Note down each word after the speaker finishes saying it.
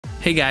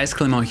Hey guys,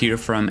 Clément here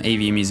from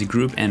AV Music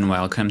Group and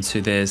welcome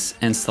to this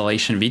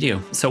installation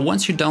video. So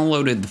once you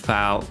downloaded the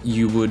file,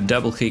 you would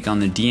double click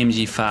on the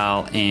DMG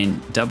file and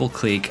double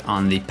click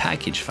on the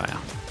package file.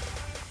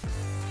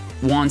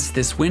 Once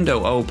this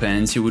window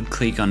opens, you would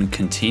click on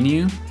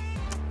continue,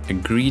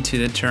 agree to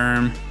the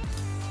term.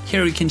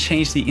 Here you can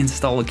change the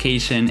install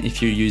location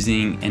if you're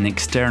using an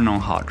external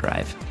hard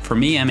drive. For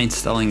me, I'm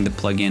installing the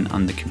plugin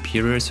on the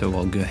computer, so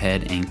I'll go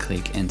ahead and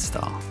click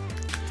install.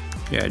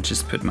 Yeah,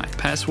 just put my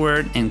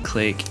password and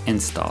click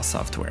install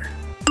software.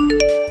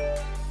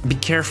 Be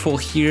careful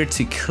here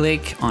to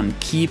click on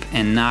keep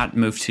and not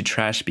move to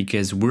trash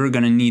because we're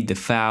gonna need the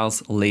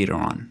files later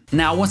on.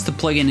 Now, once the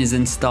plugin is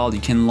installed, you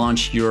can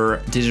launch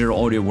your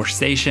digital audio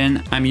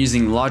workstation. I'm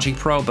using Logic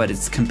Pro, but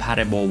it's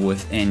compatible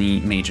with any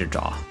major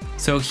DAW.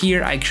 So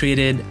here I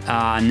created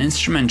an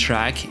instrument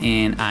track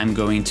and I'm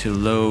going to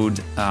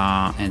load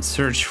and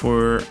search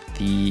for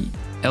the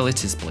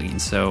Elitist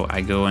plugin. So I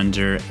go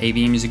under AV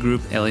Music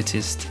Group,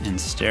 Elitist and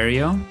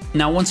Stereo.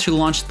 Now, once you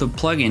launch the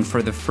plugin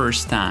for the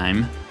first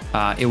time,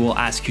 it will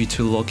ask you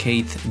to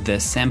locate the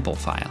sample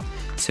file.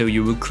 So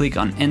you will click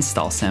on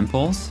install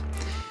samples,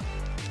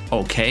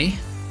 okay.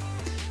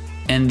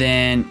 And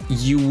then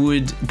you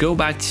would go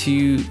back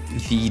to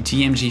the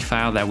DMG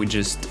file that we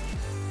just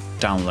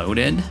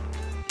downloaded.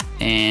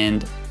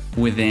 And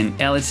within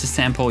Elitist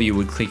sample, you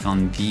would click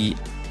on the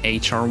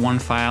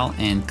HR1 file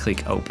and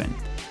click open.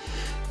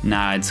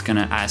 Now it's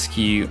gonna ask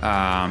you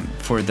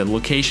for the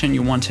location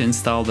you want to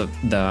install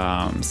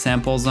the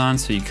samples on,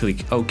 so you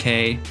click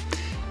OK,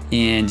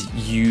 and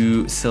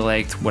you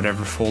select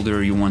whatever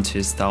folder you want to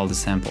install the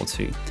sample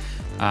to.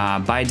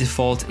 By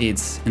default,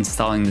 it's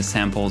installing the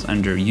samples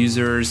under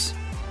Users,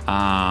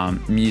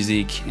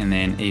 Music, and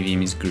then AV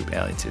Music Group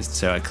Elitist.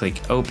 So I click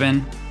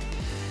Open,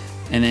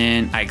 and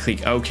then I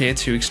click OK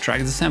to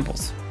extract the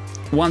samples.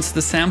 Once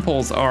the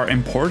samples are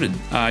imported,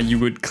 you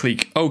would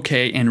click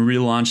OK and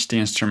relaunch the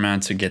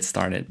instrument to get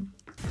started.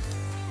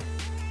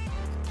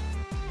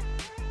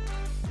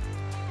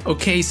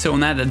 Okay, so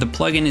now that the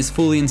plugin is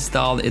fully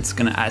installed, it's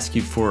gonna ask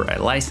you for a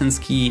license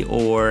key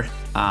or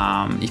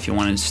if you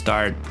want to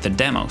start the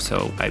demo.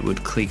 So I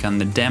would click on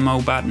the demo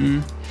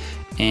button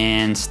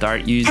and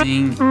start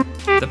using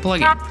the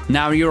plugin.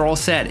 Now you're all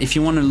set. If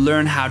you want to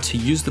learn how to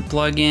use the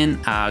plugin,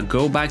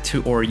 go back to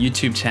our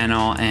YouTube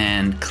channel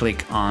and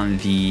click on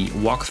the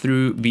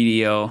walkthrough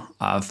video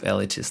of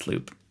Elitist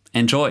Loop.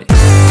 Enjoy!